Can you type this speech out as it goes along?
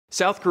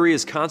South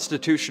Korea's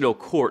constitutional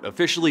court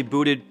officially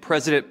booted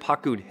President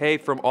Park Geun-hye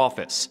from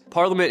office.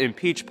 Parliament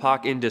impeached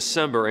Park in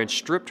December and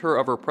stripped her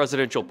of her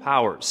presidential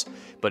powers,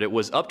 but it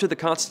was up to the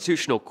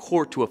constitutional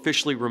court to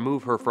officially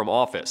remove her from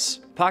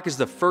office. Park is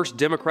the first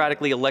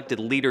democratically elected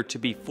leader to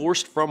be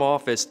forced from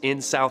office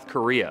in South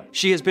Korea.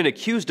 She has been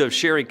accused of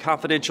sharing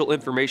confidential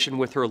information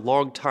with her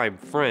longtime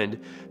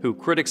friend, who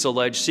critics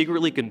allege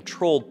secretly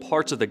controlled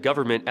parts of the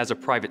government as a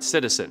private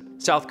citizen.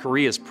 South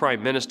Korea's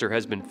prime minister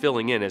has been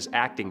filling in as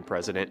acting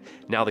president.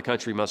 Now the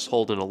country must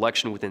hold an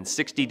election within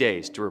 60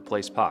 days to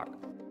replace Park.